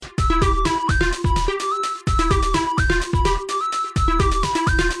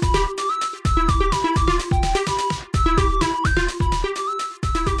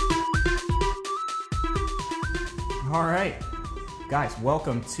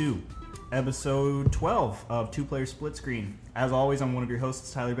Welcome to episode 12 of Two Player Split Screen. As always, I'm one of your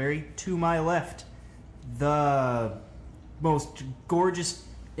hosts, Tyler Berry. To my left, the most gorgeous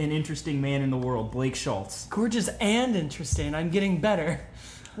and interesting man in the world, Blake Schultz. Gorgeous and interesting. I'm getting better.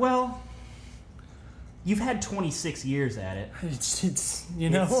 Well, you've had 26 years at it.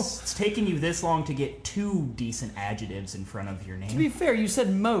 It's taken you this long to get two decent adjectives in front of your name. To be fair, you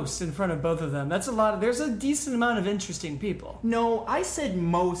said most in front of both of them. That's a lot. There's a decent amount of interesting people. No, I said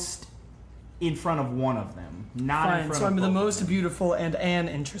most in front of one of them, not Fine, in front so of I'm both the of most them. beautiful and an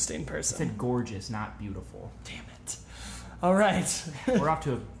interesting I person. said gorgeous, not beautiful. Damn it. All right. We're off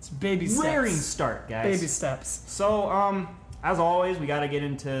to a It's baby steps. raring start, guys. Baby steps. So, as always, we got to get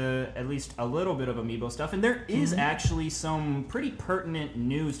into at least a little bit of Amiibo stuff, and there is actually some pretty pertinent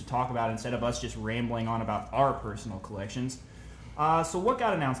news to talk about instead of us just rambling on about our personal collections. So what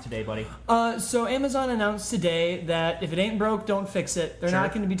got announced today, buddy? So Amazon announced today that if it ain't broke, don't fix it. They're Sure. not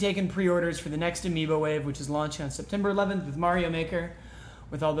going to be taking pre-orders for the next Amiibo wave, which is launching on September 11th with Mario Maker,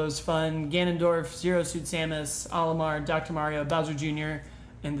 with all those fun Ganondorf, Zero Suit Samus, Olimar, Dr. Mario, Bowser Jr.,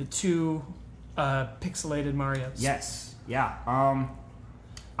 and the two pixelated Marios. Yes. Yeah.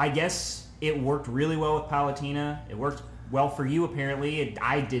 I guess it worked really well with Palutena. It worked well for you, apparently.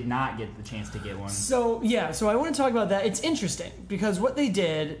 I did not get the chance to get one. So I want to talk about that. It's interesting because what they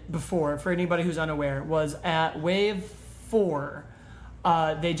did before, for anybody who's unaware, was at Wave 4,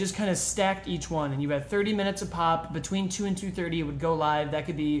 they just kind of stacked each one, and you had 30 minutes a pop. Between 2 and 2:30, it would go live. That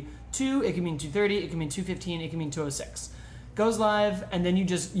could be 2, it could mean 2:30, it could mean 2:15, it could mean 2:06. Goes live, and then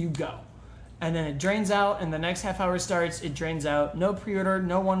you go. And then it drains out, and the next half hour starts, it drains out. No pre-order,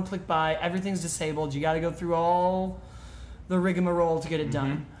 no one-click buy, everything's disabled. You got to go through all the rigmarole to get it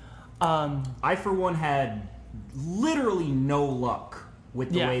done. I, for one, had literally no luck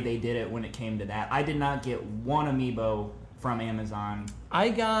with the Yeah. way they did it when it came to that. I did not get one Amiibo from Amazon. I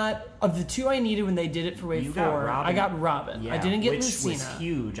got, of the two I needed when they did it for Wave You 4, got Robin. I got Robin. Yeah, I didn't get which Lucina. was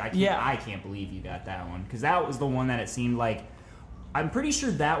huge. I can't believe you got that one. Because that was the one that it seemed like... I'm pretty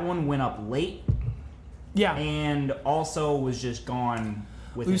sure that one went up late Yeah. and also was just gone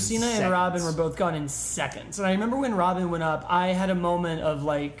within Lucina seconds. and Robin were both gone in seconds. And I remember when Robin went up, I had a moment of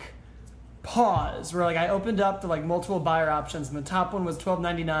pause where I opened up the multiple buyer options, and the top one was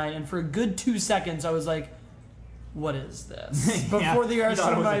 $12.99, and for a good 2 seconds I was like, what is this? Before the you rest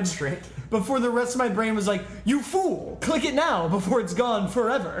thought of it my was a trick. Before the rest of my brain was like, you fool, click it now before it's gone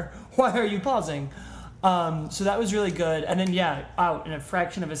forever. Why are you pausing? So that was really good. And then, out in a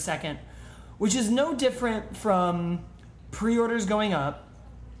fraction of a second, which is no different from pre-orders going up.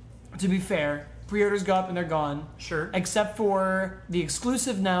 To be fair, pre-orders go up and they're gone. Sure. Except for the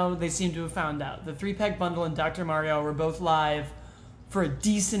exclusive now, they seem to have found out. The 3-pack bundle and Dr. Mario were both live for a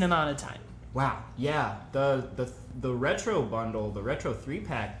decent amount of time. Wow. Yeah. The retro bundle, the retro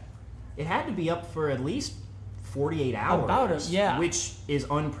 3-pack, it had to be up for at least 48 hours. About it, yeah. Which is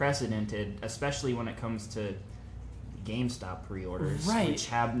unprecedented, especially when it comes to GameStop pre-orders, Right. which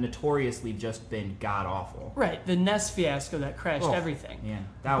have notoriously just been god-awful. Right, the NES fiasco that crashed everything. Yeah,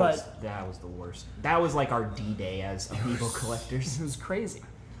 that was the worst. That was like our D-Day as Amiibo collectors. It was crazy.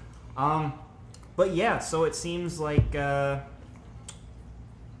 But yeah, so it seems like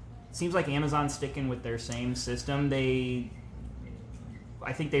Amazon's sticking with their same system. I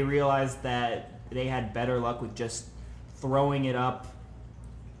think they realized that they had better luck with just throwing it up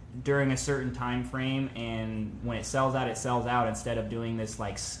during a certain time frame, and when it sells out instead of doing this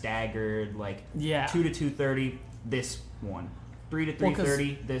staggered 2 to 2:30 this one, 3 to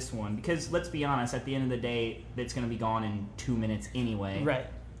 3:30 this one, because let's be honest, at the end of the day it's going to be gone in 2 minutes anyway. Right.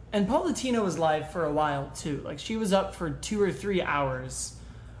 And Palutena was live for a while too. She was up for 2 or 3 hours,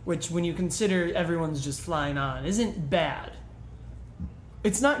 which when you consider everyone's just flying on isn't bad.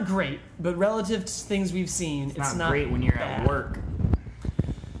 It's not great, but relative to things we've seen, it's not great when you're bad. at work.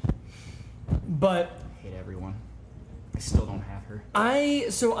 But I hate everyone. I still don't have her.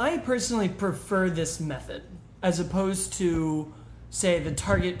 I personally prefer this method as opposed to, say, the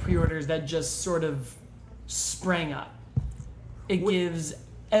Target pre-orders that just sort of sprang up. It gives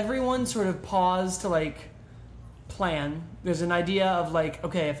everyone sort of pause to plan. There's an idea of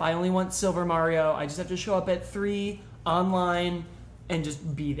okay, if I only want Silver Mario, I just have to show up at 3 online and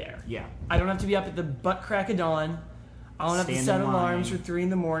just be there. Yeah. I don't have to be up at the butt crack of dawn. I don't have to Stand set in alarms line. for 3 in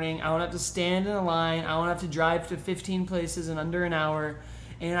the morning. I don't have to stand in a line. I don't have to drive to 15 places in under an hour.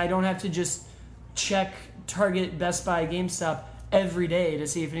 And I don't have to just check Target, Best Buy, GameStop every day to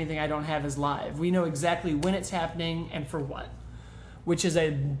see if anything I don't have is live. We know exactly when it's happening and for what, which is a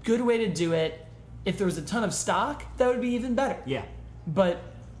good way to do it. If there was a ton of stock, that would be even better. Yeah. But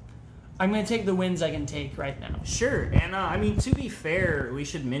I'm going to take the wins I can take right now. Sure, and I mean, to be fair, we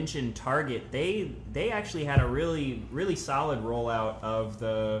should mention Target. They actually had a really, really solid rollout of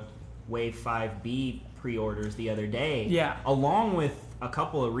the Wave 5B pre-orders the other day. Yeah. Along with a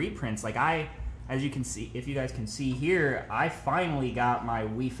couple of reprints. Like as you can see, if you guys can see here, I finally got my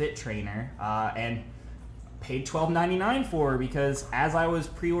Wii Fit trainer and paid $12.99 for her because as I was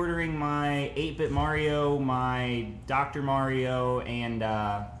pre-ordering my 8-Bit Mario, my Dr. Mario, and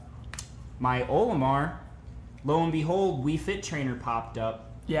my Olimar, lo and behold, Wii Fit trainer popped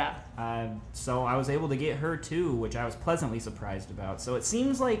up. Yeah. So I was able to get her too, which I was pleasantly surprised about. So it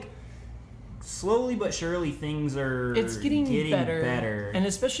seems like slowly but surely things are getting better. And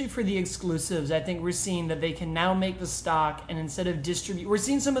especially for the exclusives, I think we're seeing that they can now make the stock, and instead of distribute, we're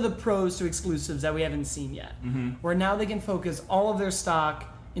seeing some of the pros to exclusives that we haven't seen yet, where now they can focus all of their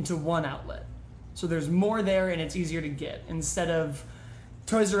stock into one outlet. So there's more there and it's easier to get. Instead of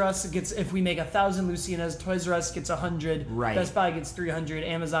Toys R Us gets, if we make 1,000 Lucinas, Toys R Us gets 100, right. Best Buy gets 300,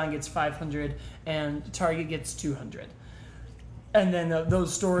 Amazon gets 500, and Target gets 200. And then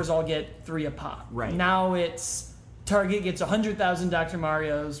those stores all get 3 a pop. Right. Now it's Target gets 100,000 Dr.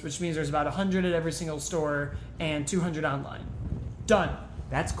 Marios, which means there's about 100 at every single store and 200 online. Done.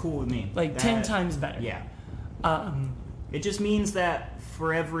 That's cool with me. Like 10 times better. Yeah. It just means that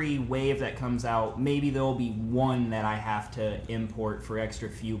for every wave that comes out, maybe there'll be one that I have to import for extra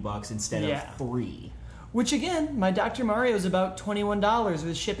few bucks instead of 3. Which again, my Dr. Mario is about $21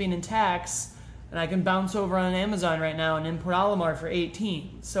 with shipping and tax. And I can bounce over on Amazon right now and import Olimar for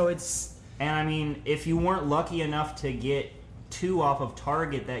 $18. So it's... And I mean, if you weren't lucky enough to get 2 off of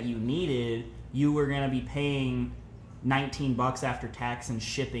Target that you needed, you were going to be paying $19 after tax and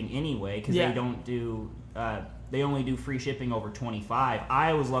shipping anyway, because they don't do... they only do free shipping over $25.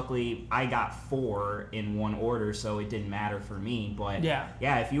 I was luckily, I got 4 in one order, so it didn't matter for me. But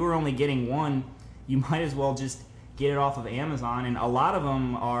yeah, if you were only getting 1, you might as well just get it off of Amazon. And a lot of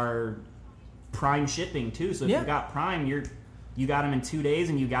them are Prime shipping too, so if you got Prime, you got them in 2 days,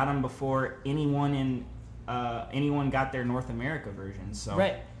 and you got them before anyone got their North America version. So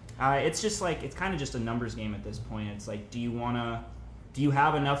it's just like, it's kind of just a numbers game at this point. It's like, do you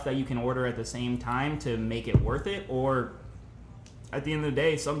have enough that you can order at the same time to make it worth it, or at the end of the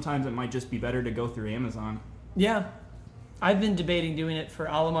day, sometimes it might just be better to go through Amazon. Yeah, I've been debating doing it for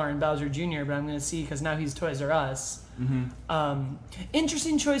Olimar and Bowser Jr., but I'm going to see because now he's Toys R Us.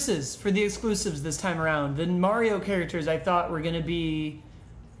 Interesting choices for the exclusives this time around. The Mario characters I thought were going to be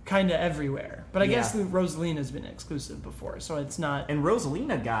kind of everywhere, but I guess Rosalina's been exclusive before, so it's not. And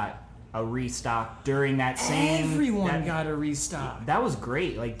Rosalina got a restock during that same... Everyone got a restock. That was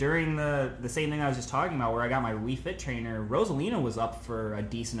great. Like, during the same thing I was just talking about, where I got my Wii Fit trainer, Rosalina was up for a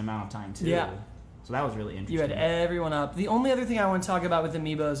decent amount of time, too. Yeah. So that was really interesting. You had everyone up. The only other thing I want to talk about with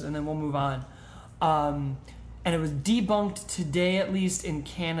Amiibos, and then we'll move on, and it was debunked today, at least in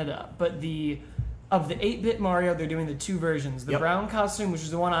Canada, but of the 8-Bit Mario, they're doing the 2 versions. The brown costume, which is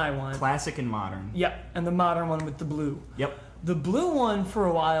the one I want. Classic and modern. Yep, and the modern one with the blue. Yep. The blue one, for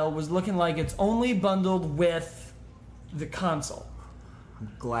a while, was looking like it's only bundled with the console.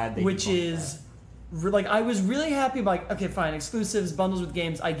 I'm glad they Which is, like, I was really happy about, okay, fine, exclusives, bundles with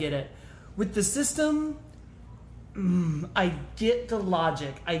games, I get it. With the system, I get the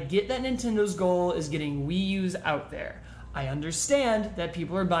logic. I get that Nintendo's goal is getting Wii U's out there. I understand that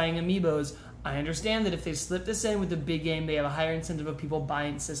people are buying Amiibos. I understand that if they slip this in with a big game, they have a higher incentive of people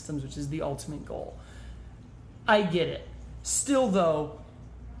buying systems, which is the ultimate goal. I get it. Still, though,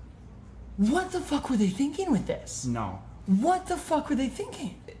 what the fuck were they thinking with this? No. What the fuck were they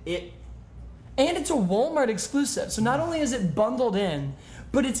thinking? And it's a Walmart exclusive. So not only is it bundled in,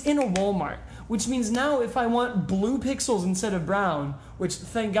 but it's in a Walmart. Which means now if I want blue pixels instead of brown, which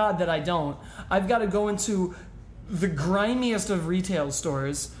thank God that I don't, I've got to go into the grimiest of retail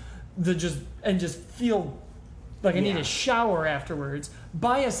stores and just feel like I need a shower afterwards,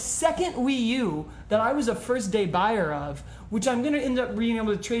 buy a second Wii U that I was a first day buyer of, which I'm going to end up being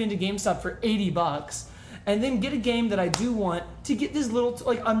able to trade into GameStop for $80, and then get a game that I do want to get this little,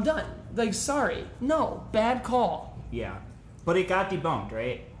 I'm done. Like, sorry. No, bad call. Yeah. But it got debunked,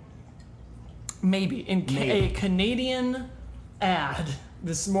 right? Maybe. A Canadian ad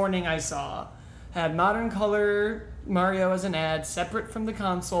this morning I saw had Modern Color Mario as an ad, separate from the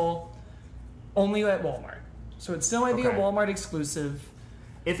console, only at Walmart. So it still might be a Walmart exclusive.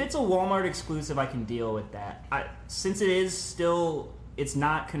 If it's a Walmart exclusive, I can deal with that. Since it is still, it's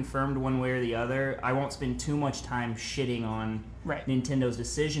not confirmed one way or the other, I won't spend too much time shitting on Nintendo's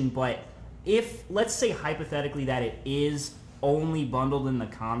decision. But if, let's say hypothetically that it is only bundled in the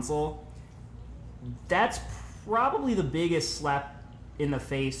console, that's probably the biggest slap in the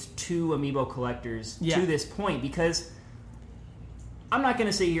face to amiibo collectors Yeah. to this point, because I'm not going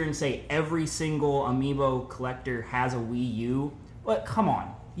to sit here and say every single amiibo collector has a Wii U, but come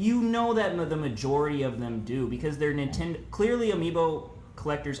on. You know that the majority of them do, because they're Nintendo. Clearly, amiibo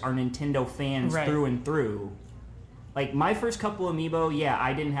collectors are Nintendo fans Right. through and through. Like, my first couple amiibo, yeah,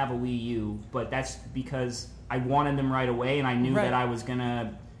 I didn't have a Wii U, but that's because I wanted them right away, and I knew Right. that I was going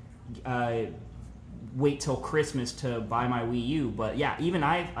to wait till Christmas to buy my Wii U. But yeah, even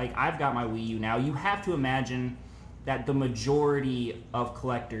I've got my Wii U now. You have to imagine that the majority of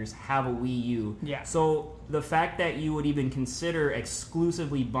collectors have a Wii U. Yeah. So the fact that you would even consider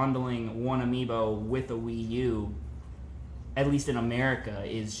exclusively bundling one amiibo with a Wii U, at least in America,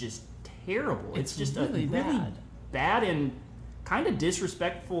 is just terrible. It's just really a really bad. bad and kind of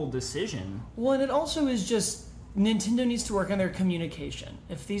disrespectful decision. Well, and it also is just Nintendo needs to work on their communication.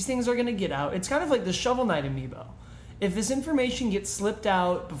 If these things are going to get out, it's kind of like the Shovel Knight amiibo. If this information gets slipped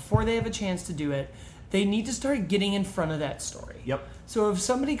out before they have a chance to do it, they need to start getting in front of that story. Yep. So if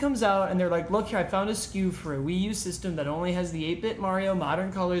somebody comes out and they're like, look here, I found a SKU for a Wii U system that only has the 8-bit Mario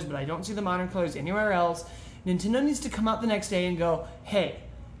modern colors, but I don't see the modern colors anywhere else, Nintendo needs to come out the next day and go, hey,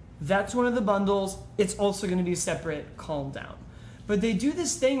 that's one of the bundles. It's also going to be separate. Calm down. But they do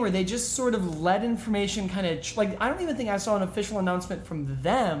this thing where they just sort of let information kind of... Like, I don't even think I saw an official announcement from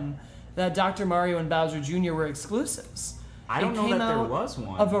them that Dr. Mario and Bowser Jr. were exclusives. I don't It know came that there out was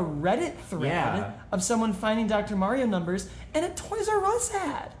one. of a Reddit thread Yeah. of someone finding Dr. Mario numbers and a Toys R Us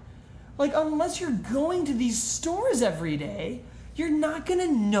ad. Like, unless you're going to these stores every day, you're not going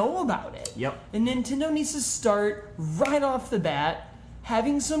to know about it. Yep. And Nintendo needs to start right off the bat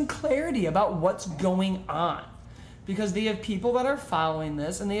having some clarity about what's going on. Because they have people that are following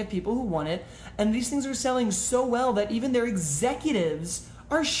this and they have people who want it. And these things are selling so well that even their executives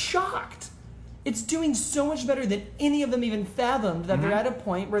are shocked. It's doing so much better than any of them even fathomed that they're at a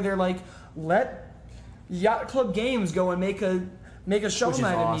point where they're like, let Yacht Club Games go and make a Shovel Which is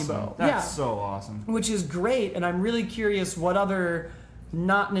Knight awesome. amiibo. That's so awesome. Which is great, and I'm really curious what other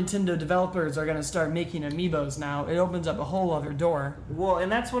not Nintendo developers are going to start making amiibos now. It opens up a whole other door. Well,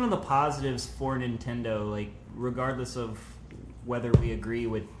 and that's one of the positives for Nintendo. Like, regardless of whether we agree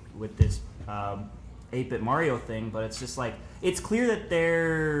with this 8-bit Mario thing, but it's just like it's clear that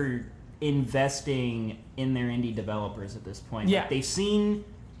they're investing in their indie developers at this point. Yeah. Like, they've seen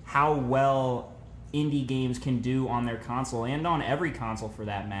how well indie games can do on their console and on every console for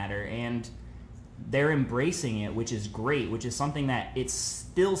that matter, and they're embracing it, which is great, which is something that it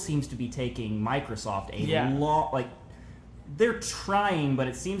still seems to be taking Microsoft a long... Like, they're trying, but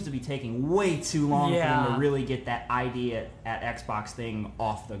it seems to be taking way too long for them to really get that idea at Xbox thing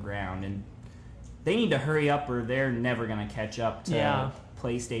off the ground, and they need to hurry up or they're never going to catch up to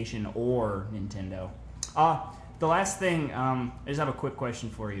PlayStation or Nintendo. The last thing, I just have a quick question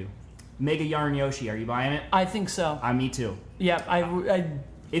for you. Mega Yarn Yoshi, are you buying it? I think so. Me too. Yeah, I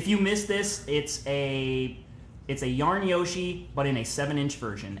If you missed this, it's a Yarn Yoshi, but in a 7-inch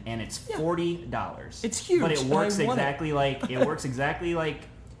version, and it's $40. It's huge, but it and works I want exactly like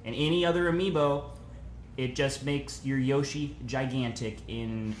in any other amiibo. It just makes your Yoshi gigantic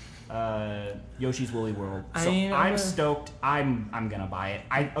in Yoshi's Woolly World. So I'm stoked. I'm gonna buy it.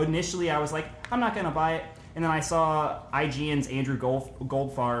 I was like, I'm not gonna buy it, and then I saw IGN's Andrew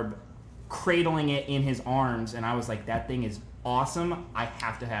Goldfarb cradling it in his arms, and I was like, that thing is awesome. I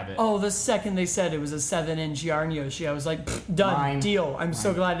have to have it. Oh, the second they said it was a 7-inch Yarn Yoshi, I was like, done, deal. I'm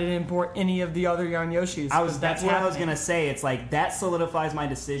so glad I didn't import any of the other Yarn Yoshis. That's what I was gonna say. It's like that solidifies my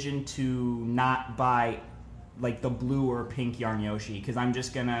decision to not buy like the blue or pink Yarn Yoshi, because I'm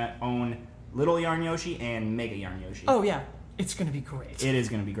just gonna own little Yarn Yoshi and Mega Yarn Yoshi. Oh yeah, it's gonna be great. It is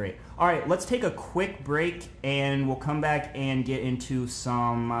gonna be great. All right, let's take a quick break, and we'll come back and get into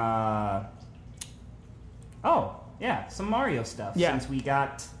some. Some Mario stuff. Yeah. Since we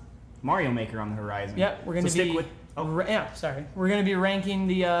got Mario Maker on the horizon. Yeah, we're gonna So be. stick with. We're gonna be ranking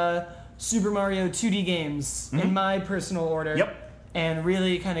the Super Mario 2D games in my personal order. Yep. And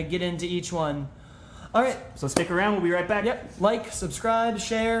really kind of get into each one. All right. So stick around. We'll be right back. Yep. Like, subscribe,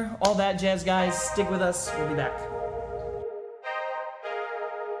 share, all that jazz, guys. Stick with us. We'll be back.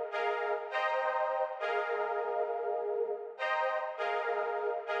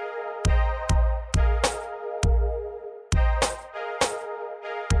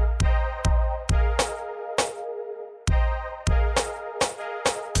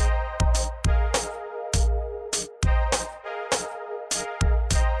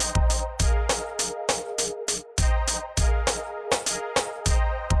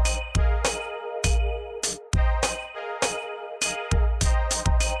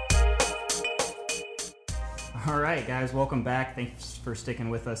 All right, guys, welcome back. Thanks for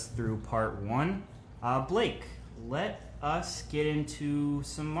sticking with us through part 1. Blake, let us get into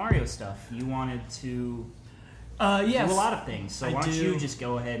some Mario stuff. You wanted to Yes. do a lot of things, so why don't you just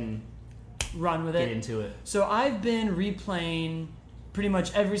go ahead and run with get it. into it? So I've been replaying pretty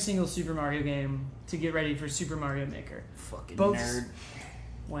much every single Super Mario game to get ready for Super Mario Maker. Fucking Both, nerd.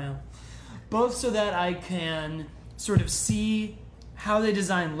 Well, both so that I can sort of see how they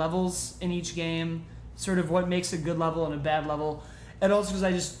design levels in each game, sort of what makes a good level and a bad level, and also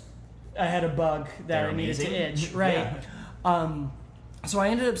because I had a bug that They're I needed to amazing. itch, right? Yeah. So I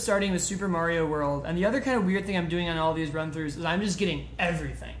ended up starting with Super Mario World, and the other kind of weird thing I'm doing on all these run-throughs is I'm just getting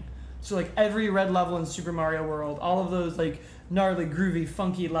everything. So like every red level in Super Mario World, all of those like gnarly, groovy,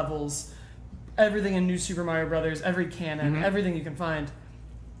 funky levels, everything in New Super Mario Brothers, every canon, everything you can find.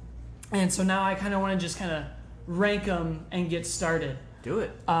 And so now I kind of want to just kind of rank them and get started. Do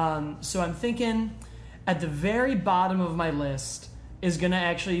it. So I'm thinking at the very bottom of my list is going to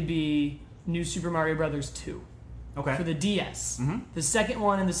actually be New Super Mario Brothers 2. Okay. For the DS. Mm-hmm. The second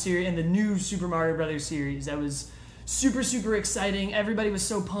one in the series, in the new Super Mario Brothers series. That was super, super exciting. Everybody was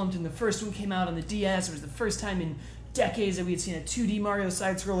so pumped, and the first one came out on the DS. It was the first time in decades that we had seen a 2D Mario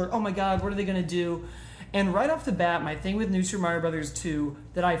side-scroller. Oh my god, what are they going to do? And right off the bat, my thing with New Super Mario Brothers 2,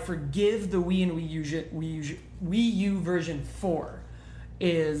 that I forgive the Wii and Wii U version for,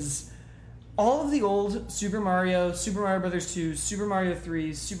 is all of the old Super Mario Brothers 2, Super Mario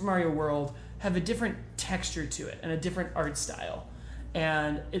 3, Super Mario World have a different texture to it and a different art style.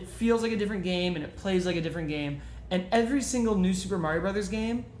 And it feels like a different game and it plays like a different game. And every single new Super Mario Brothers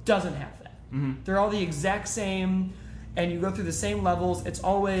game doesn't have that. Mm-hmm. They're all the exact same, and you go through the same levels. It's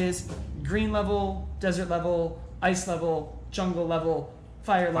always green level, desert level, ice level, jungle level,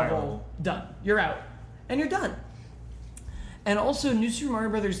 fire level, done. You're out. And you're done. And also, New Super Mario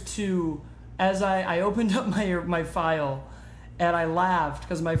Brothers 2, as I opened up my file, and I laughed,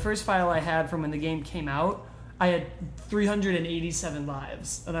 because my first file I had from when the game came out, I had 387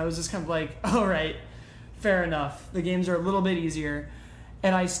 lives. And I was just kind of like, all right, fair enough. The games are a little bit easier.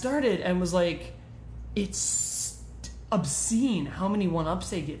 And I started and was like, it's obscene how many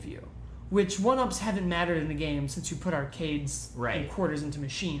 1-ups they give you. Which 1-ups haven't mattered in the game since you put arcades and quarters into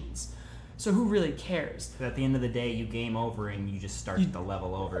machines. So who really cares? But at the end of the day, you game over and you just start the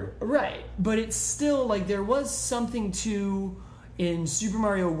level over. Right. But it's still, like, there was something to, in Super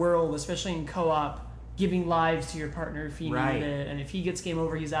Mario World, especially in co-op, giving lives to your partner if he needed it. And if he gets game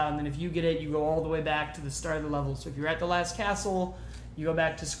over, he's out. And then if you get it, you go all the way back to the start of the level. So if you're at the last castle, you go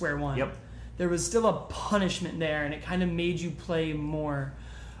back to square one. Yep. There was still a punishment there, and it kind of made you play more.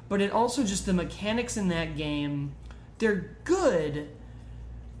 But it also just, the mechanics in that game, they're good.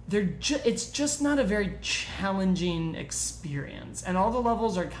 It's just not a very challenging experience. And all the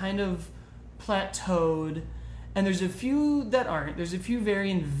levels are kind of plateaued. And there's a few that aren't. There's a few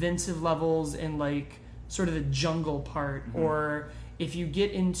very inventive levels in, like, sort of the jungle part. Mm-hmm. Or if you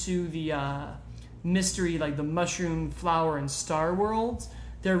get into the mystery, like the mushroom, flower, and star worlds,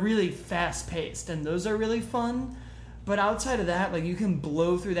 they're really fast-paced. And those are really fun. But outside of that, like, you can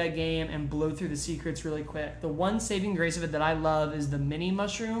blow through that game and blow through the secrets really quick. The one saving grace of it that I love is the mini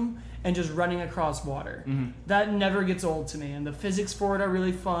mushroom and just running across water. Mm-hmm. That never gets old to me. And the physics for it are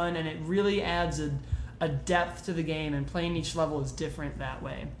really fun, and it really adds a depth to the game, and playing each level is different that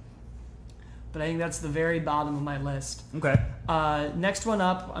way. But I think that's the very bottom of my list. Okay. Next one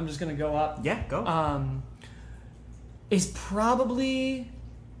up, I'm just going to go up. Yeah, go. Is probably,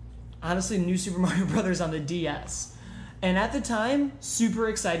 honestly, New Super Mario Brothers on the DS. And at the time, super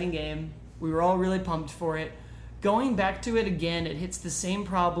exciting game. We were all really pumped for it. Going back to it again, it hits the same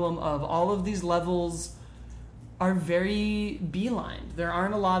problem of all of these levels are very beelined. There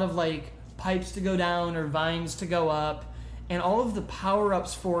aren't a lot of, like, pipes to go down or vines to go up. And all of the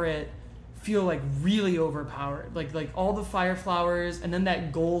power-ups for it feel, like, really overpowered. Like all the fire flowers, and then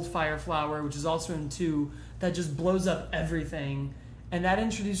that gold fire flower, which is also in 2, that just blows up everything. And that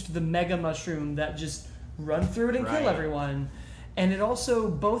introduced the mega mushroom that just run through it and kill everyone. And it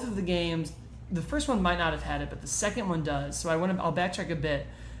also, both of the games, the first one might not have had it, but the second one does. So I'll backtrack a bit.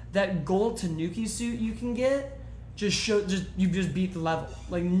 That gold Tanuki suit you can get you just beat the level.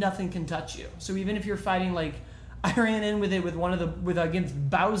 Like, nothing can touch you. So even if you're fighting, like, I ran in with it against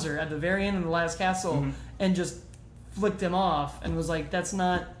Bowser at the very end of the last castle and just flicked him off and was like, that's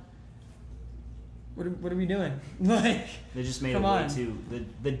not. What are we doing? Like, they just made it way too.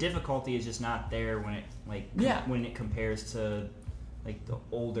 The difficulty is just not there when it when it compares to, like, the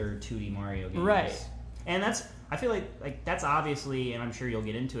older 2D Mario games. Right. And I feel like that's obviously, and I'm sure you'll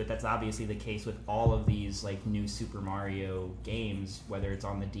get into it, that's obviously the case with all of these, like, new Super Mario games, whether it's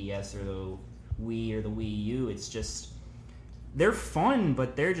on the DS or the Wii or the Wii U. It's just, they're fun,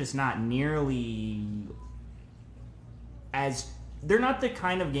 but they're just not nearly as, they're not the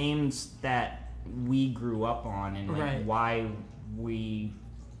kind of games that we grew up on, and like Right. why we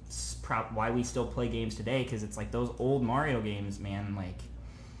still play games today, because it's like those old Mario games, man, like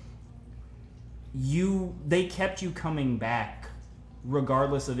they kept you coming back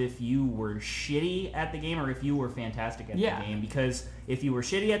regardless of if you were shitty at the game or if you were fantastic at Yeah. the game, because if you were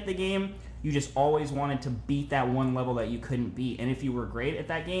shitty at the game, you just always wanted to beat that one level that you couldn't beat, and if you were great at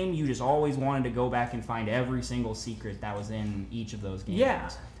that game, you just always wanted to go back and find every single secret that was in each of those games. Yeah.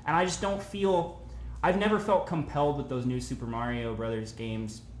 And I just don't feel, I've never felt compelled with those new Super Mario Brothers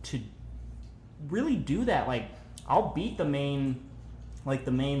games to really do that. Like, I'll beat the main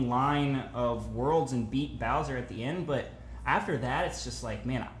line of worlds and beat Bowser at the end, but after that, it's just like,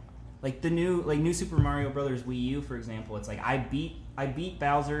 man, like the new Super Mario Brothers Wii U, for example. It's like I beat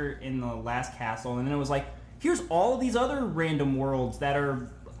Bowser in the last castle, and then it was like, here's all of these other random worlds that are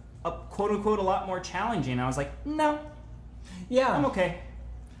quote unquote a lot more challenging. And I was like, no, Yeah. I'm okay.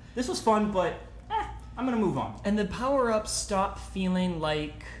 This was fun, but I'm gonna move on. And the power-ups stop feeling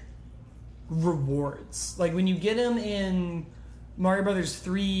like rewards. Like when you get them in Mario Brothers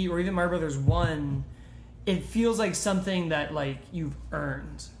 3 or even Mario Brothers 1, it feels like something that like you've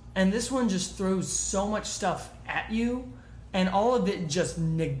earned. And this one just throws so much stuff at you, and all of it just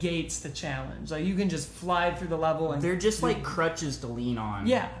negates the challenge. Like you can just fly through the level, and They're just like crutches to lean on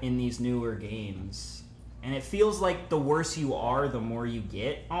Yeah. in these newer games. And it feels like the worse you are, the more you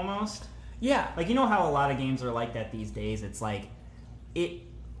get, almost. yeah, Like, you know how a lot of games are like that these days? It's like, a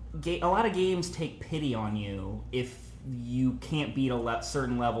lot of games take pity on you if you can't beat a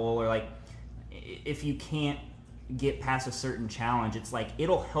certain level, or like, if you can't get past a certain challenge. It's like,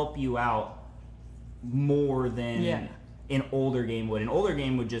 it'll help you out more than Yeah. an older game would. An older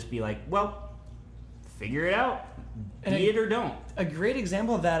game would just be like, well, figure it out. And Beat it or don't. a great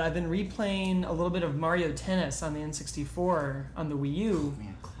example of that, I've been replaying a little bit of Mario Tennis on the N64 on the Wii U.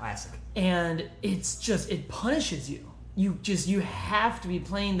 Man, classic. And it's just, it punishes you. You have to be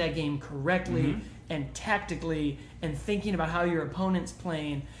playing that game correctly and tactically and thinking about how your opponent's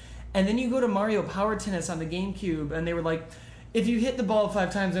playing. And then you go to Mario Power Tennis on the GameCube, and they were like, if you hit the ball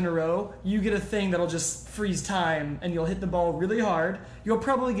 5 times in a row, you get a thing that'll just freeze time, and you'll hit the ball really hard. You'll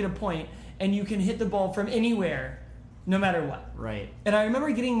probably get a point, and you can hit the ball from anywhere, no matter what. Right. And I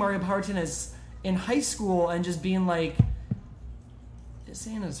remember getting Mario Power Tennis in high school and just being like, this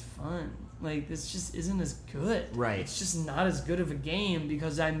ain't as fun. Like, this just isn't as good. Right. It's just not as good of a game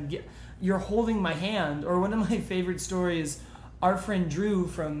because you're holding my hand. Or one of my favorite stories, our friend Drew,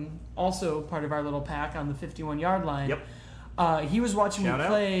 from also part of our little pack on the 51-yard line. Yep. He was watching Shout me out.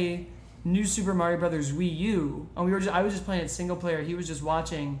 play New Super Mario Brothers Wii U, and I was just playing it single player. He was just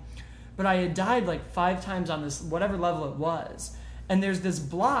watching, but I had died like 5 times on this whatever level it was, and there's this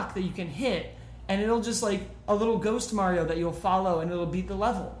block that you can hit, and it'll just like a little ghost Mario that you'll follow, and it'll beat the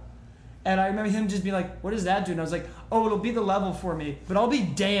level. And I remember him just being like, "What does that do?" And I was like, "Oh, it'll beat the level for me, but I'll be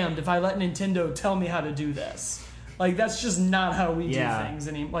damned if I let Nintendo tell me how to do this. Like that's just not how we do things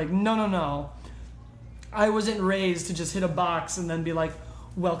anymore. Like no." I wasn't raised to just hit a box and then be like,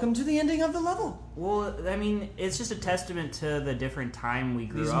 welcome to the ending of the level. Well, I mean, it's just a testament to the different time we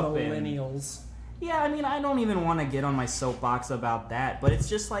grew These up in. millennials. Yeah, I mean, I don't even want to get on my soapbox about that, but it's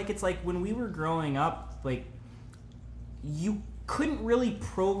just like, it's like when we were growing up, like, you couldn't really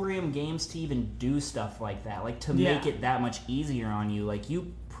program games to even do stuff like that, like to make it that much easier on you. Like,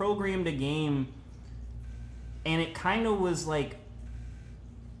 you programmed a game and it kind of was like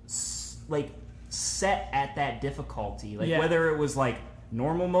set at that difficulty, like whether it was like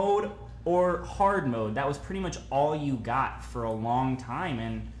normal mode or hard mode, that was pretty much all you got for a long time,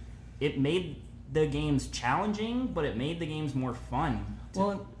 and it made the games challenging, but it made the games more fun.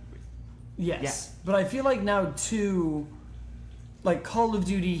 Well, yes, but I feel like now too, like Call of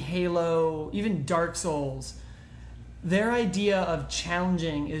Duty, Halo, even Dark Souls, their idea of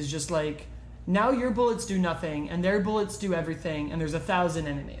challenging is just like, now your bullets do nothing and their bullets do everything, and there's 1,000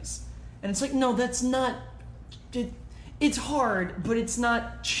 enemies. And it's like, no, that's not... It's hard, but it's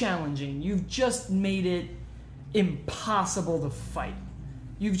not challenging. You've just made it impossible to fight.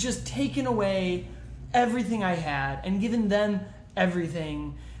 You've just taken away everything I had and given them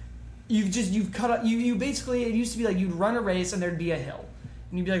everything. You've cut up... You basically... It used to be like you'd run a race and there'd be a hill.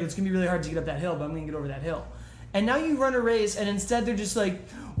 And you'd be like, it's going to be really hard to get up that hill, but I'm going to get over that hill. And now you run a race, and instead they're just like,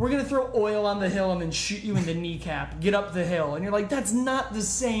 we're going to throw oil on the hill and then shoot you in the kneecap. Get up the hill. And you're like, that's not the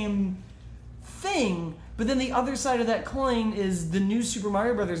same thing. But then the other side of that coin is the new Super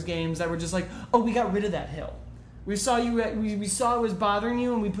Mario Brothers games that were just like, oh, we got rid of that hill. We saw we saw it was bothering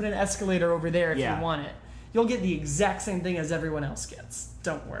you, and we put an escalator over there if Yeah. you want it. You'll get the exact same thing as everyone else gets.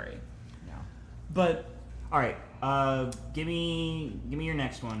 Don't worry. No. But All right. Give me your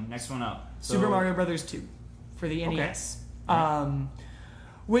next one. Next one up. Super Mario Brothers 2 for the NES. Okay.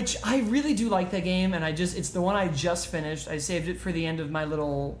 Which I really do like that game, and it's the one I just finished. I saved it for the end of my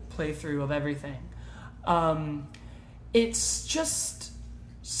little playthrough of everything. It's just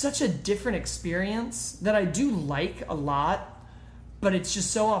such a different experience that I do like a lot, but it's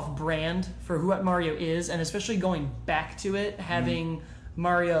just so off-brand for what Mario is, and especially going back to it, having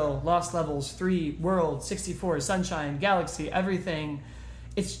Mario, Lost Levels, 3, World, 64, Sunshine, Galaxy, everything.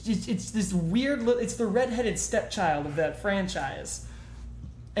 It's this weird it's the redheaded stepchild of that franchise.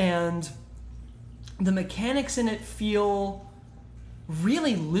 And the mechanics in it feel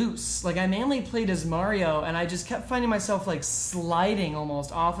really loose. Like, I mainly played as Mario, and I just kept finding myself, like, sliding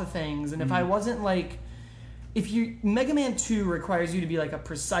almost off of things. And if I wasn't, like... Mega Man 2 requires you to be, like, a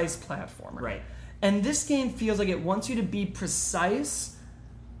precise platformer. Right. And this game feels like it wants you to be precise,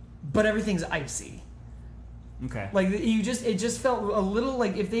 but everything's icy. Okay. Like, it just felt a little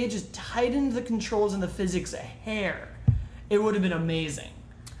like if they had just tightened the controls and the physics a hair, it would have been amazing.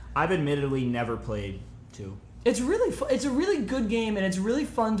 I've admittedly never played 2. It's really fun. It's a really good game, and it's really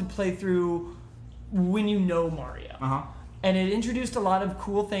fun to play through when you know Mario. Uh-huh. And it introduced a lot of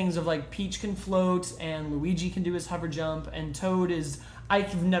cool things of, like, Peach can float, and Luigi can do his hover jump, and Toad is...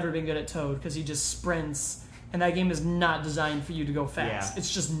 I've never been good at Toad, because he just sprints, and that game is not designed for you to go fast. Yeah.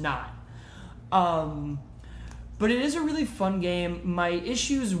 It's just not. But it is a really fun game. My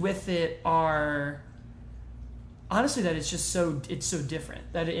issues with it are... honestly, that it's so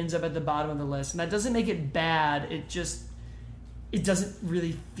different that it ends up at the bottom of the list, and that doesn't make it bad. It doesn't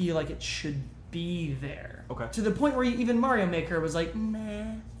really feel like it should be there. Okay. To the point where even Mario Maker was like,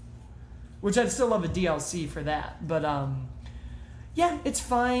 meh. Which I'd still love a DLC for that, but yeah, it's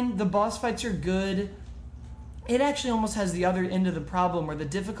fine. The boss fights are good. It actually almost has the other end of the problem where the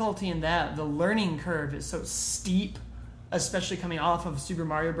difficulty in that, the learning curve is so steep, especially coming off of Super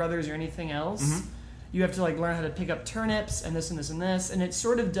Mario Brothers or anything else. Mm-hmm. You have to, like, learn how to pick up turnips and this and this and this, and it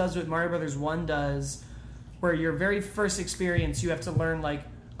sort of does what Mario Brothers 1 does, where your very first experience you have to learn, like,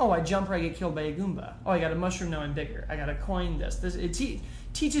 oh, I jump or I get killed by a Goomba. Oh, I got a mushroom, now I'm bigger. I got a coin, this. It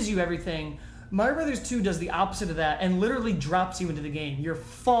teaches you everything. Mario Brothers 2 does the opposite of that and literally drops you into the game. You're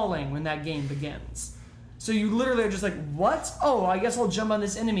falling when that game begins. So you literally are just like, what? Oh, I guess I'll jump on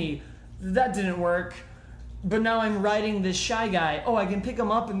this enemy. That didn't work. But now I'm riding this Shy Guy. Oh, I can pick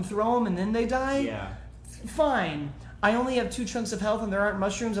them up and throw them and then they die? Yeah. Fine. I only have 2 chunks of health and there aren't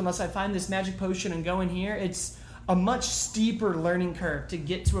mushrooms unless I find this magic potion and go in here. It's a much steeper learning curve to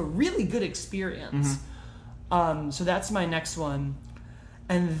get to a really good experience. Mm-hmm. So that's my next one.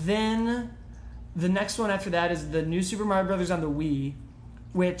 And then the next one after that is the new Super Mario Brothers on the Wii,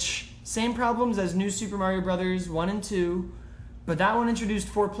 which, same problems as New Super Mario Brothers 1 and 2, but that one introduced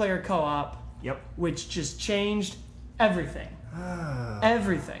 4-player co-op, Yep. which just changed everything.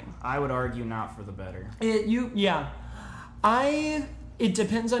 Everything. I would argue not for the better. It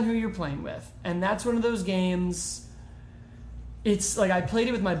depends on who you're playing with, and that's one of those games. It's like I played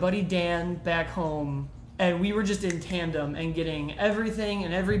it with my buddy Dan back home, and we were just in tandem and getting everything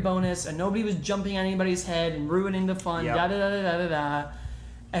and every bonus, and nobody was jumping on anybody's head and ruining the fun. Yep. Da da da da da da.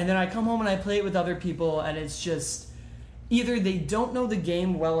 And then I come home and I play it with other people, and it's just either they don't know the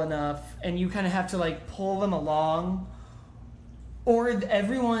game well enough, and you kind of have to, like, pull them along. Or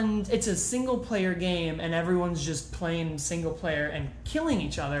it's a single-player game, and everyone's just playing single-player and killing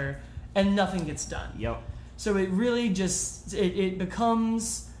each other, and nothing gets done. Yep. So it really just, it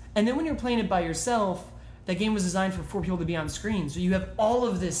becomes... And then when you're playing it by yourself, that game was designed for 4 people to be on screen, so you have all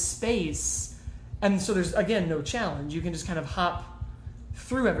of this space, and so there's, again, no challenge. You can just kind of hop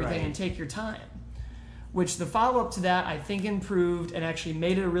through everything Right. and take your time. Which the follow-up to that, I think, improved and actually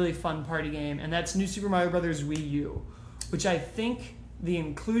made it a really fun party game, and that's New Super Mario Bros. Wii U. Which I think the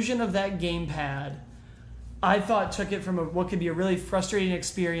inclusion of that gamepad, I thought took it from what could be a really frustrating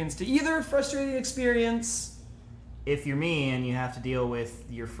experience to either a frustrating experience. If you're me and you have to deal with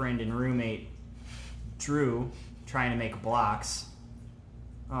your friend and roommate, Drew, trying to make blocks,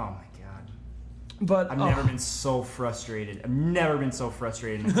 oh my god. But I've never been so frustrated. I've never been so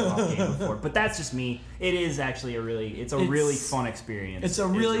frustrated in a co-op game before. But that's just me. It is actually a really fun experience. It's a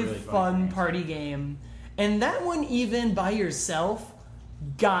really fun party game. And that one, even by yourself,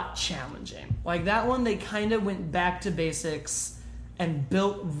 got challenging. Like, that one, they kind of went back to basics and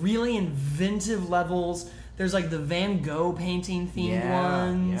built really inventive levels. There's, like, the Van Gogh painting themed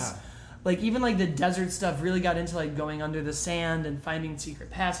ones. Like even like the desert stuff really got into like going under the sand and finding secret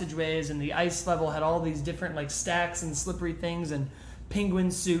passageways, and the ice level had all these different like stacks and slippery things and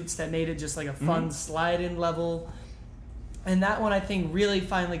penguin suits that made it just like a fun slide-in level. And that one I think really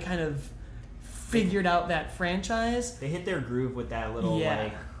finally kind of figured out that franchise. They hit their groove with that little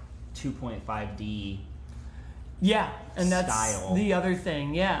like 2.5D. Yeah, and that's style. the other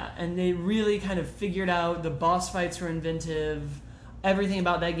thing. Yeah, and they really kind of figured out the boss fights were inventive. Everything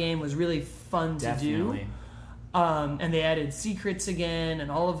about that game was really fun to do. And they added secrets again and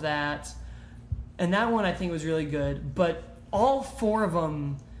all of that. And that one I think was really good. But all four of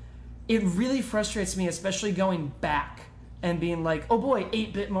them, it really frustrates me, especially going back and being like, oh boy,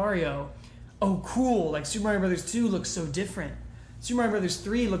 8-bit Mario. Oh cool, like Super Mario Brothers 2 looks so different. Super Mario Brothers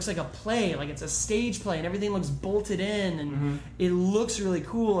 3 looks like a play, like it's a stage play, and everything looks bolted in, and it looks really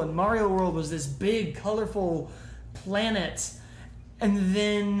cool. And Mario World was this big, colorful planet. And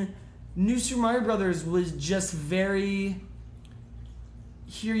then New Super Mario Brothers was just very,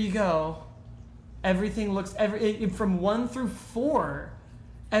 here you go. Everything looks, from 1 through 4,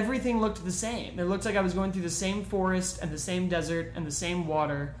 everything looked the same. It looked like I was going through the same forest and the same desert and the same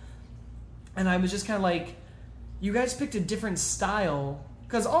water. And I was just kind of like, you guys picked a different style.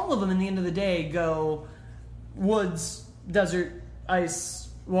 Because all of them, in the end of the day, go woods, desert, ice,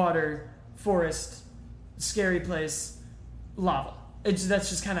 water, forest, scary place, lava. That's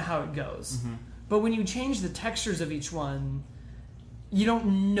just kind of how it goes. But when you change the textures of each one, you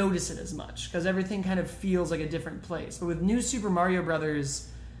don't notice it as much because everything kind of feels like a different place. But with New Super Mario Brothers,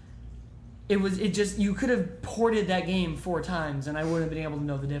 you could have ported that game 4 times and I wouldn't have been able to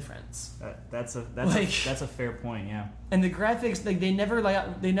know the difference. That's a fair point, yeah. And the graphics, like they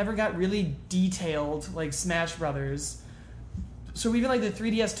never got really detailed like Smash Brothers. So even like the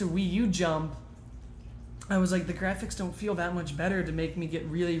 3DS to Wii U jump, I was like, the graphics don't feel that much better to make me get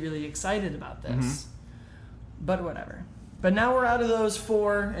really, really excited about this. But whatever. But now we're out of those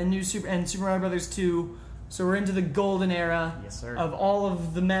 4 and Super Mario Brothers 2, so we're into the golden era of all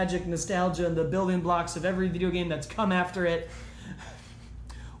of the magic, nostalgia, and the building blocks of every video game that's come after it.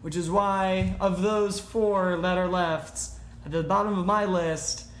 Which is why, of those 4 that are left, at the bottom of my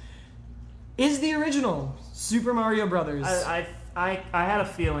list, is the original Super Mario Brothers. I had a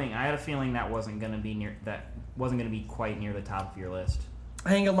feeling that wasn't going to be quite near the top of your list. I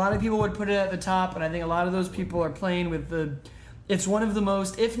think a lot of people would put it at the top, and I think a lot of those people are playing with it's one of the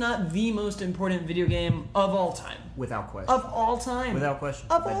most, if not the most important video game of all time. Without question. Of all time. Without question.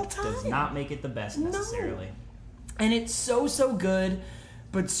 Of all time. Does not make it the best necessarily. No. And it's so good,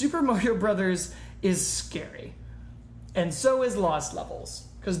 but Super Mario Brothers is scary. And so is Lost Levels,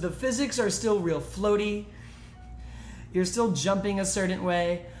 because the physics are still real floaty. You're still jumping a certain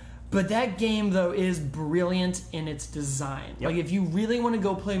way. But that game, though, is brilliant in its design. Yep. Like, if you really want to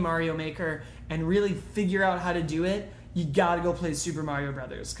go play Mario Maker and really figure out how to do it, you gotta go play Super Mario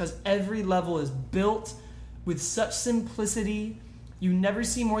Brothers. Because every level is built with such simplicity. You never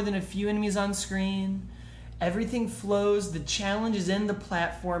see more than a few enemies on screen. Everything flows. The challenge is in the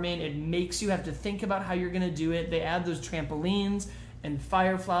platforming. It makes you have to think about how you're going to do it. They add those trampolines and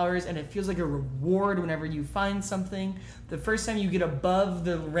fire flowers, and it feels like a reward whenever you find something. The first time you get above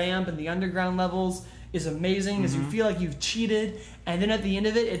the ramp and the underground levels is amazing because you feel like you've cheated, and then at the end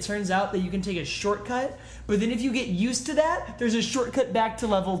of it, it turns out that you can take a shortcut, but then if you get used to that, there's a shortcut back to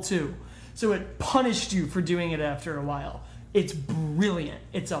level 2. So it punished you for doing it after a while. It's brilliant.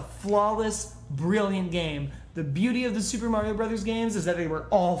 It's a flawless, brilliant game. The beauty of the Super Mario Brothers games is that they were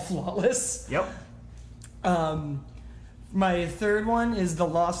all flawless. Yep. My third one is the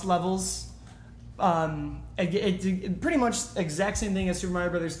Lost Levels. It's pretty much exact same thing as Super Mario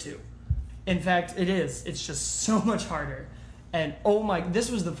Brothers 2. In fact, it is. It's just so much harder. And this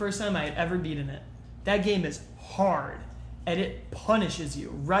was the first time I had ever beaten it. That game is hard, and it punishes you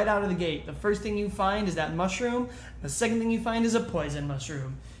right out of the gate. The first thing you find is that mushroom. The second thing you find is a poison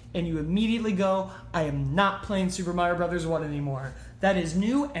mushroom. And you immediately go, I am not playing Super Mario Brothers 1 anymore. That is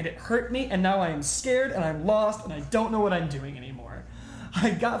new, and it hurt me, and now I am scared, and I'm lost, and I don't know what I'm doing anymore.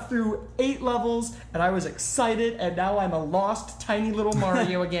 I got through 8 levels, and I was excited, and now I'm a lost, tiny little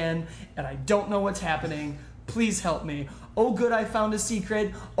Mario again, and I don't know what's happening. Please help me. Oh, good, I found a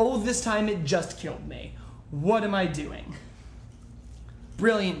secret. Oh, this time it just killed me. What am I doing?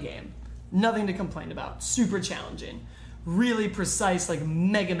 Brilliant game. Nothing to complain about. Super challenging. Really precise, like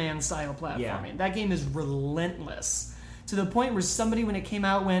Mega Man style platforming. Yeah. That game is relentless. To the point where somebody, when it came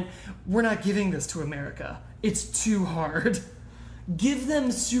out, went, we're not giving this to America. It's too hard. Give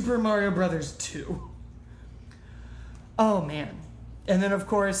them Super Mario Brothers 2. Oh, man. And then, of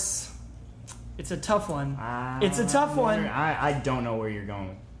course, it's a tough one. It's a tough one. I don't know where you're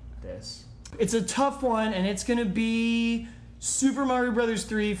going. this. It's a tough one, and it's going to be Super Mario Brothers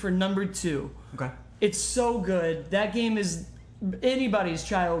 3 for number 2. Okay. It's so good. That game is anybody's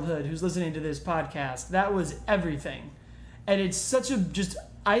childhood who's listening to this podcast. That was everything. And it's such a, just,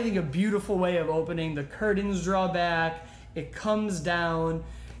 I think, a beautiful way of opening. The curtains draw back. It comes down.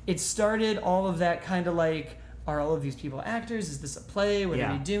 It started all of that kind of like, are all of these people actors? Is this a play? What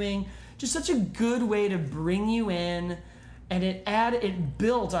are we doing? Just such a good way to bring you in. And it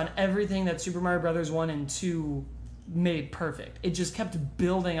built on everything that Super Mario Brothers 1 and 2 made perfect. It just kept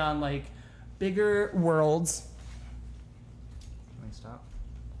building on like bigger worlds. Let me stop.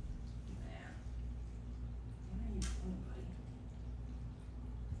 Man. What are you doing, buddy?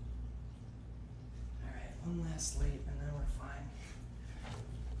 Alright, one last leap and then we're fine.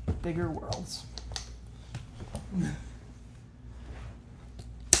 Bigger worlds.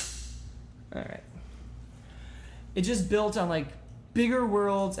 Alright. It just built on like bigger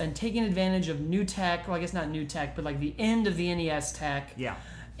worlds and taking advantage of new tech. Well, I guess not new tech, but like the end of the NES tech. Yeah.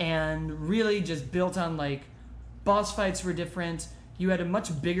 And really just built on like boss fights were different. You had a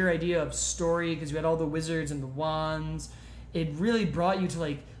much bigger idea of story because you had all the wizards and the wands. It really brought you to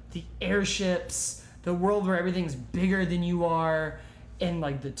like the airships, the world where everything's bigger than you are, and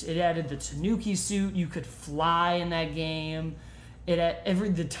like it added the Tanuki suit. You could fly in that game. It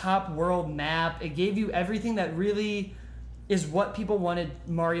had the top world map. It gave you everything that really is what people wanted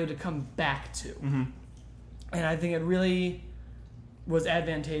Mario to come back to. Mm-hmm. And I think it really was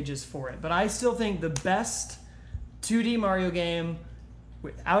advantageous for it. But I still think the best 2D Mario game,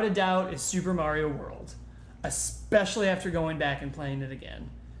 without a doubt, is Super Mario World. Especially after going back and playing it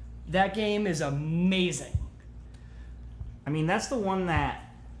again. That game is amazing. I mean, that's the one that,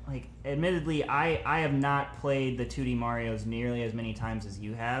 like, admittedly, I have not played the 2D Marios nearly as many times as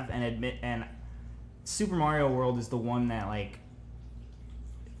you have, and Super Mario World is the one that, like,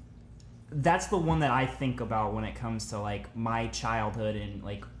 that's the one that I think about when it comes to, like, my childhood and,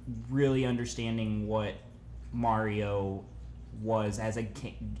 like, really understanding what Mario was as a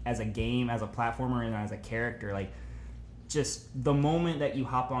game, as a platformer, and as a character. Like, just the moment that you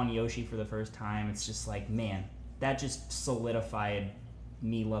hop on Yoshi for the first time, it's just like, man, that just solidified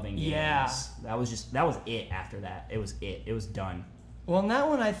me loving games. Yeah. That was it after that. It was done. Well, and that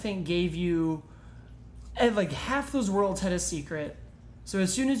one I think gave you, like, half those worlds had a secret. So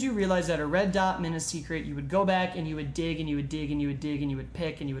as soon as you realized that a red dot meant a secret, you would go back and you would dig and you would dig and you would dig and you would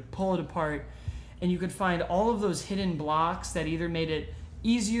pick and you would pull it apart, and you could find all of those hidden blocks that either made it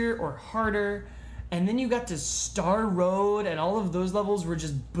easier or harder. And then you got to Star Road, and all of those levels were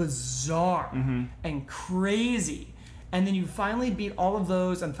just bizarre and crazy. And then you finally beat all of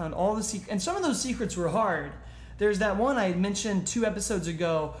those and found all the secrets. And some of those secrets were hard. There's that one I mentioned 2 episodes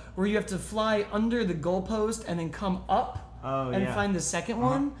ago where you have to fly under the goalpost and then come up find the second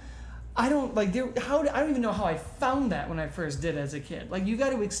one. I don't even know how I found that when I first did as a kid. Like, you got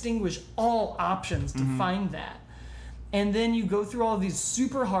to extinguish all options to find that. And then you go through all of these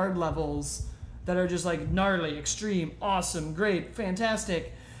super hard levels that are just like gnarly, extreme, awesome, great,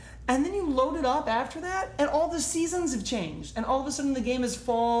 fantastic. And then you load it up after that, and all the seasons have changed. And all of a sudden the game is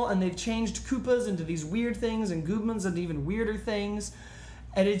fall, and they've changed Koopas into these weird things, and Goombas into even weirder things.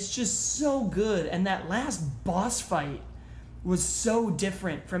 And it's just so good. And that last boss fight was so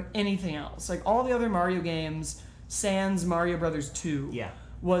different from anything else. Like, all the other Mario games, sans Mario Brothers 2,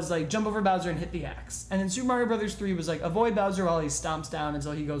 was like jump over Bowser and hit the axe. And then Super Mario Brothers 3 was like avoid Bowser while he stomps down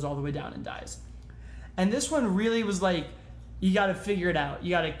until he goes all the way down and dies. And this one really was like, you got to figure it out.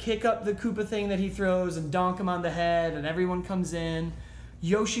 You got to kick up the Koopa thing that he throws and donk him on the head, and everyone comes in.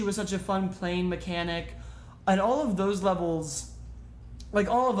 Yoshi was such a fun playing mechanic. And all of those levels, like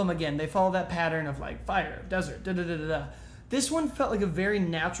all of them, again, they follow that pattern of like fire, desert, da-da-da-da-da. This one felt like a very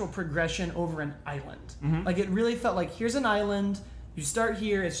natural progression over an island. Like, it really felt like, here's an island, you start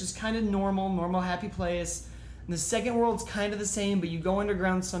here, it's just kind of normal, happy place. And the second world's kind of the same, but you go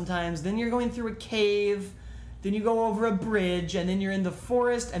underground sometimes. Then you're going through a cave, then you go over a bridge, and then you're in the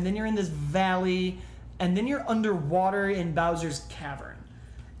forest, and then you're in this valley, and then you're underwater in Bowser's cavern.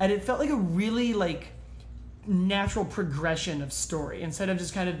 And it felt like a really, like, natural progression of story, instead of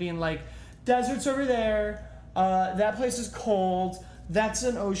just kind of being like, desert's over there, that place is cold, that's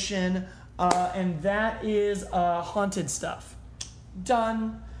an ocean, and that is haunted stuff.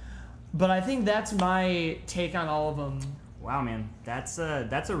 Done. But I think that's my take on all of them. Wow, man, that's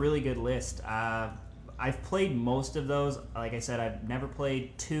a really good list. I've played most of those. Like I said, I've never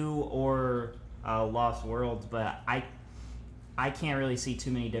played 2 or Lost Worlds, but I can't really see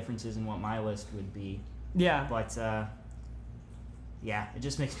too many differences in what my list would be. Yeah. But yeah, it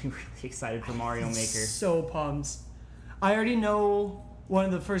just makes me really excited for Mario Maker. So pumped. I already know one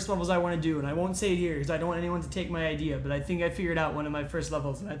of the first levels I want to do, and I won't say it here because I don't want anyone to take my idea, but I think I figured out one of my first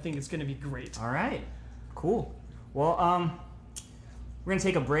levels, and I think it's going to be great. All right. Cool. Well, we're going to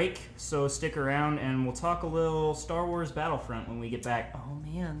take a break, so stick around, and we'll talk a little Star Wars Battlefront when we get back. Oh,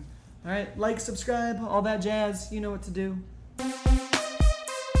 man. All right, like, subscribe, all that jazz. You know what to do.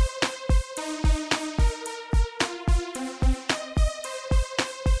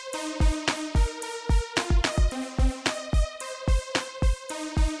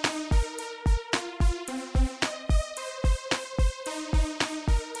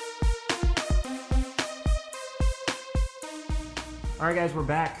 All right, guys, we're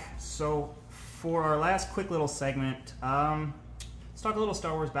back. So for our last quick little segment, let's talk a little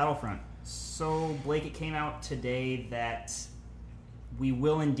Star Wars Battlefront. So, Blake, it came out today that we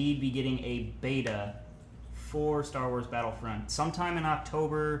will indeed be getting a beta for Star Wars Battlefront. Sometime in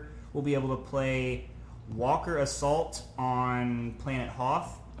October, we'll be able to play Walker Assault on Planet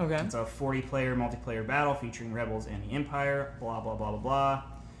Hoth. Okay. It's a 40-player multiplayer battle featuring Rebels and the Empire, blah, blah, blah, blah, blah.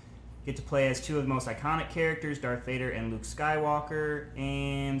 Get to play as two of the most iconic characters, Darth Vader and Luke Skywalker,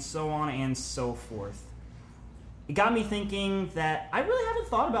 and so on and so forth. It got me thinking that I really haven't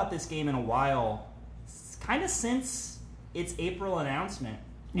thought about this game in a while, kind of since its April announcement.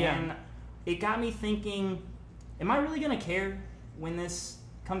 Yeah. And it got me thinking, am I really going to care when this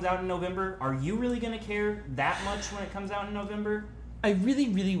comes out in November? Are you really going to care that much when it comes out in November? I really,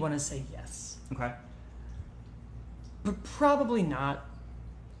 really want to say yes. Okay. But probably not.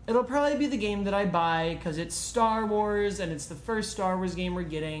 It'll probably be the game that I buy because it's Star Wars and it's the first Star Wars game we're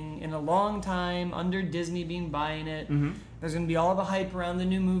getting in a long time under Disney being buying it. Mm-hmm. There's going to be all the hype around the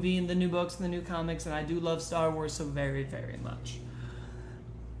new movie and the new books and the new comics, and I do love Star Wars so very, very much.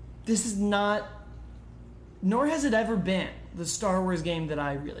 This is not, nor has it ever been, the Star Wars game that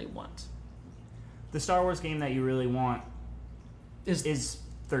I really want. The Star Wars game that you really want Is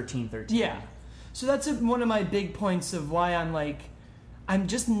 1313. Yeah. So that's one of my big points of why I'm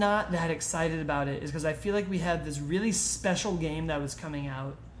just not that excited about it, is because I feel like we had this really special game that was coming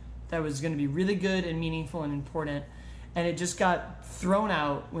out that was going to be really good and meaningful and important, and it just got thrown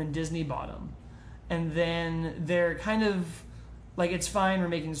out when Disney bought them. And then they're kind of like, it's fine, we're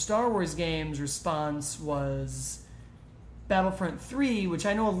making Star Wars games. Response was Battlefront 3, which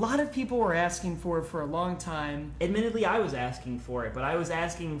I know a lot of people were asking for a long time. Admittedly, I was asking for it, but I was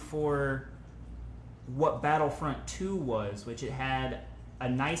asking for what Battlefront 2 was, which it had a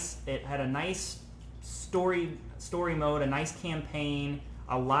nice story mode, a nice campaign,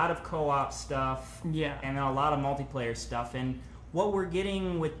 a lot of co-op stuff, Yeah. and a lot of multiplayer stuff. And what we're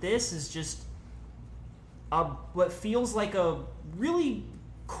getting with this is just what feels like a really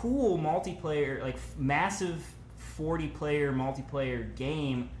cool multiplayer, like massive 40-player multiplayer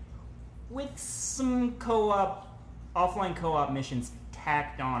game with some offline co-op missions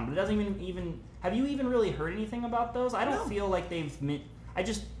tacked on. But it doesn't even have you even really heard anything about those? I don't No. feel like I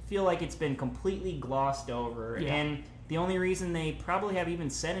just feel like it's been completely glossed over. Yeah. And the only reason they probably have even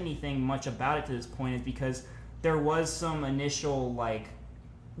said anything much about it to this point is because there was some initial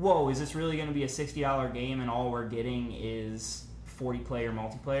whoa, is this really going to be a $60 game and all we're getting is 40-player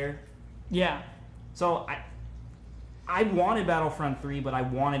multiplayer? Yeah. So I wanted Battlefront 3, but I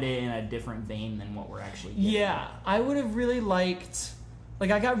wanted it in a different vein than what we're actually getting. Yeah, I would have really liked... I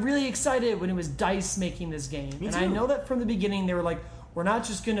got really excited when it was DICE making this game. Me and too. I know that from the beginning they were like, we're not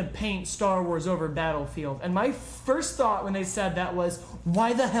just going to paint Star Wars over Battlefield. And my first thought when they said that was,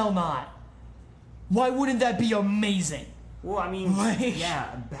 why the hell not? Why wouldn't that be amazing? Well, I mean, Like-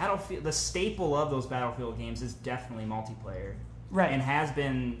 yeah, Battlefield, the staple of those Battlefield games is definitely multiplayer. Right. And has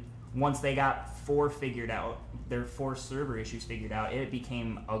been, once they got 4 figured out, their 4 server issues figured out, it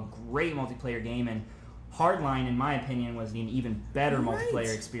became a great multiplayer game, and Hardline, in my opinion, was an even better Right.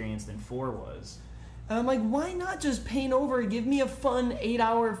 multiplayer experience than 4 was. And I'm like, why not just paint over? Give me a fun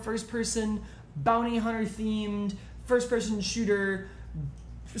 8-hour first-person, bounty hunter-themed, first-person shooter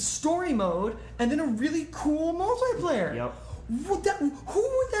story mode, and then a really cool multiplayer. Yep. Who would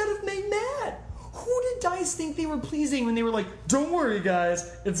that have made mad? Who did DICE think they were pleasing when they were like, don't worry,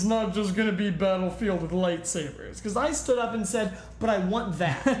 guys, it's not just going to be Battlefield with lightsabers? Because I stood up and said, but I want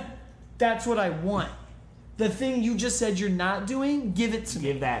that. That's what I want. The thing you just said you're not doing, give it to me.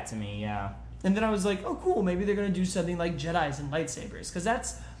 Give that to me, yeah. And then I was like, oh, cool, maybe they're going to do something like Jedis and lightsabers. Because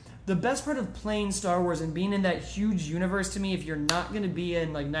that's the best part of playing Star Wars and being in that huge universe to me, if you're not going to be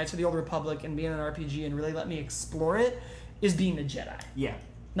in Knights of the Old Republic and being an RPG and really let me explore it, is being a Jedi. Yeah.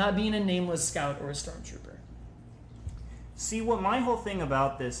 Not being a nameless scout or a stormtrooper. See, what my whole thing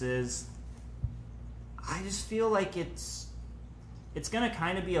about this is, I just feel like it's it's going to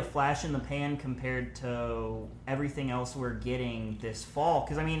kind of be a flash in the pan compared to everything else we're getting this fall.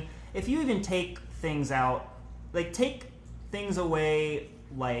 Because, I mean, if you even take things out, like take things away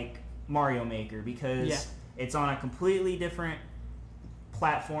like Mario Maker, because it's on a completely different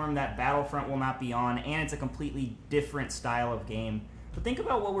platform that Battlefront will not be on, and it's a completely different style of game. But think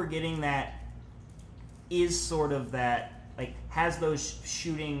about what we're getting that is sort of that, like, has those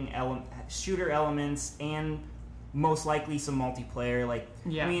shooter elements and most likely some multiplayer. Like,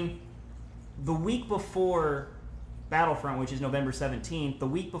 I mean, the week before Battlefront, which is November 17th, the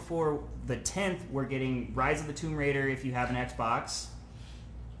week before the 10th, we're getting Rise of the Tomb Raider if you have an Xbox,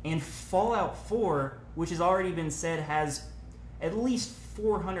 and Fallout 4, which has already been said has at least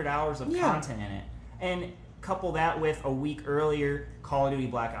 400 hours of content in it. And couple that with a week earlier, Call of Duty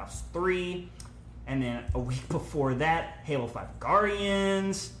Black Ops 3, and then a week before that, Halo 5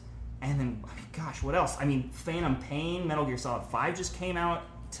 Guardians, and then, gosh, what else? I mean, Phantom Pain, Metal Gear Solid 5 just came out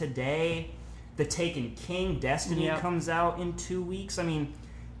today. The Taken King, Destiny comes out in 2 weeks. I mean,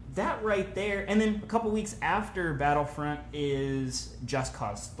 that right there. And then a couple weeks after Battlefront is Just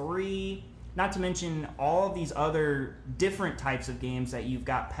Cause 3. Not to mention all of these other different types of games that you've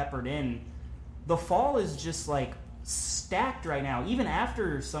got peppered in. The fall is just like stacked right now, even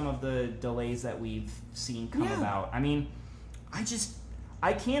after some of the delays that we've seen come about. I mean,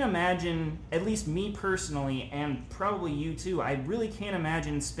 I can't imagine, at least me personally, and probably you too, I really can't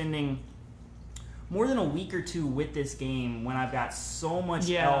imagine spending more than a week or two with this game when I've got so much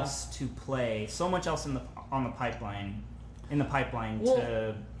else to play, so much else in the pipeline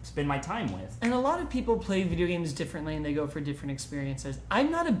to spend my time with. And a lot of people play video games differently and they go for different experiences.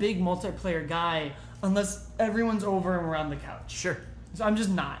 I'm not a big multiplayer guy unless everyone's over and we're on the couch. Sure. So I'm just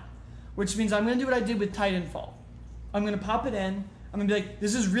not. Which means I'm going to do what I did with Titanfall. I'm going to pop it in. I'm going to be like,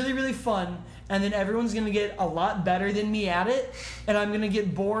 this is really, really fun. And then everyone's going to get a lot better than me at it. And I'm going to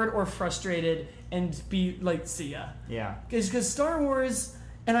get bored or frustrated and be like, see ya. Yeah. Because Star Wars,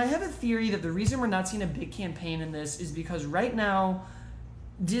 and I have a theory that the reason we're not seeing a big campaign in this is because right now,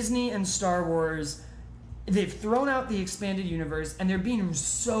 Disney and Star Wars, they've thrown out the expanded universe and they're being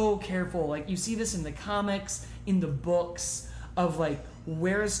so careful. Like, you see this in the comics, in the books, of like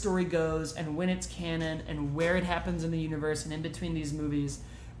where a story goes and when it's canon and where it happens in the universe and in between these movies,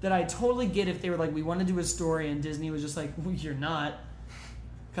 that I totally get if they were like, we want to do a story, and Disney was just like, well, you're not,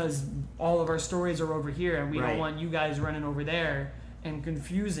 because all of our stories are over here and we don't want you guys running over there and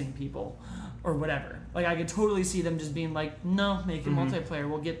confusing people or whatever. Like, I could totally see them just being like, no, make it multiplayer,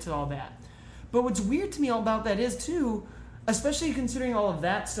 we'll get to all that. But what's weird to me all about that is too, especially considering all of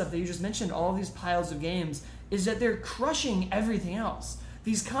that stuff that you just mentioned, all of these piles of games, is that they're crushing everything else.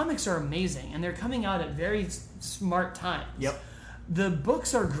 These comics are amazing and they're coming out at very smart times. Yep. The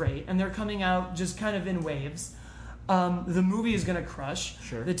books are great and they're coming out just kind of in waves. The movie is going to crush.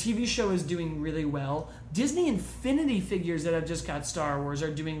 Sure. The TV show is doing really well. Disney Infinity figures that have just got Star Wars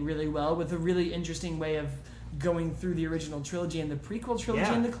are doing really well, with a really interesting way of going through the original trilogy and the prequel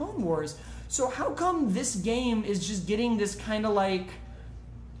trilogy and the Clone Wars. So how come this game is just getting this kind of like,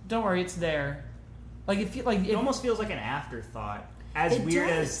 don't worry, it's there. Like, it almost feels like an afterthought. As weird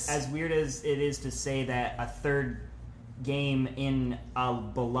as it is to say that a third game in a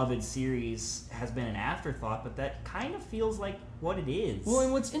beloved series has been an afterthought, but that kind of feels like what it is. Well,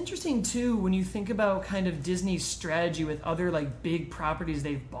 and what's interesting too, when you think about kind of Disney's strategy with other like big properties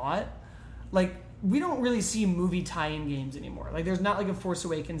they've bought, like, we don't really see movie tie-in games anymore. Like, there's not like a Force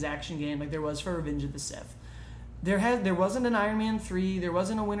Awakens action game like there was for Revenge of the Sith. There wasn't an Iron Man 3, there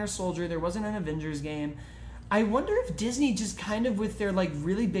wasn't a Winter Soldier, there wasn't an Avengers game. I wonder if Disney just kind of with their like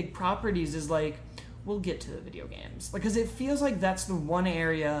really big properties is like, we'll get to the video games. Because it feels like that's the one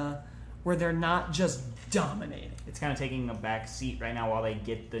area where they're not just dominating. It's kind of taking a back seat right now while they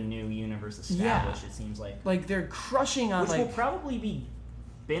get the new universe established, it seems like. Like, they're crushing on which will probably be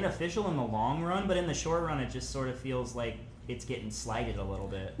beneficial in the long run, but in the short run it just sort of feels like it's getting slighted a little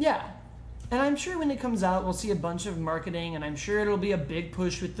bit. Yeah. And I'm sure when it comes out, we'll see a bunch of marketing, and I'm sure it'll be a big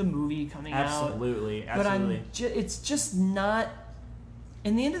push with the movie coming out. Absolutely. But it's just not...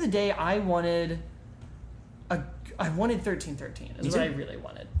 In the end of the day, I wanted 1313 is what I really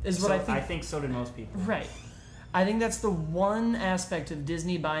wanted. I think so did most people. Right. I think that's the one aspect of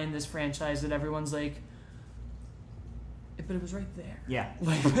Disney buying this franchise that everyone's like, but it was right there. Yeah.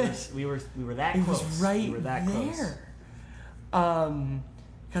 Like, we were that it close. It was right we were that there. Close.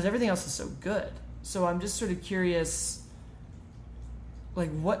 Because everything else is so good. So I'm just sort of curious,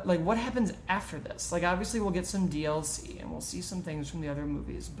 what happens after this? Like, obviously we'll get some DLC and we'll see some things from the other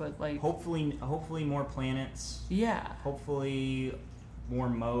movies, but like, hopefully more planets. Yeah. Hopefully more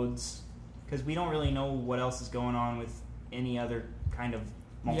modes, because we don't really know what else is going on with any other kind of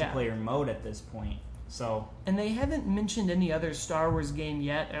multiplayer mode at this point. So, and they haven't mentioned any other Star Wars game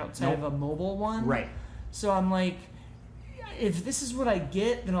yet outside of a mobile one. Right. So I'm like, if this is what I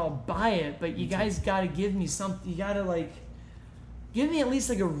get, then I'll buy it. But you guys got to give me something. You got to like give me at least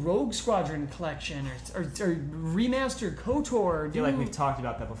like a Rogue Squadron collection or remastered KOTOR. I feel like we've talked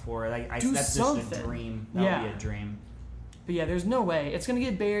about that before. Like that's something. Just a dream. That would be a dream. But yeah, there's no way. It's going to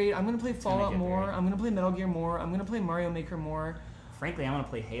get buried. I'm going to play Fallout more. Buried. I'm going to play Metal Gear more. I'm going to play Mario Maker more. Frankly, I'm going to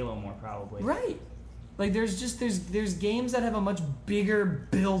play Halo more probably. Right. Like there's games that have a much bigger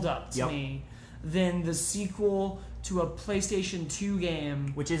build up to me than the sequel to a PlayStation 2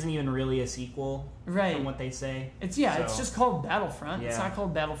 game, which isn't even really a sequel, right? From what they say. It's just called Battlefront. It's not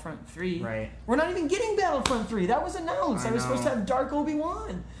called Battlefront 3. Right. We're not even getting Battlefront 3. That was announced. I was supposed to have Dark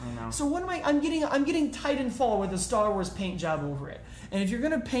Obi-Wan. I know. So what am I? I'm getting Titanfall with a Star Wars paint job over it. And if you're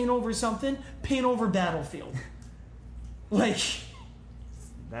gonna paint over something, paint over Battlefield. Like.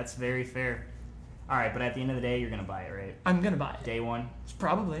 That's very fair. All right, but at the end of the day, you're going to buy it, right? I'm going to buy it. Day one?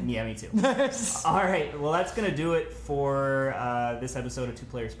 Probably. Yeah, me too. All right, well, that's going to do it for this episode of Two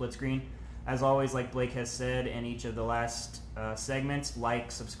Player Split Screen. As always, like Blake has said in each of the last segments,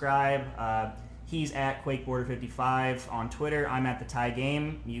 like, subscribe. He's at QuakeBorder55 on Twitter. I'm at The Tie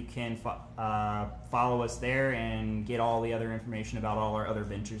Game. You can follow us there and get all the other information about all our other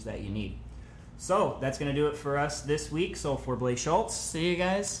ventures that you need. So, that's going to do it for us this week. So, for Blake Schultz. See you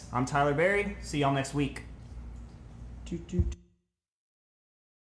guys. I'm Tyler Berry. See y'all next week.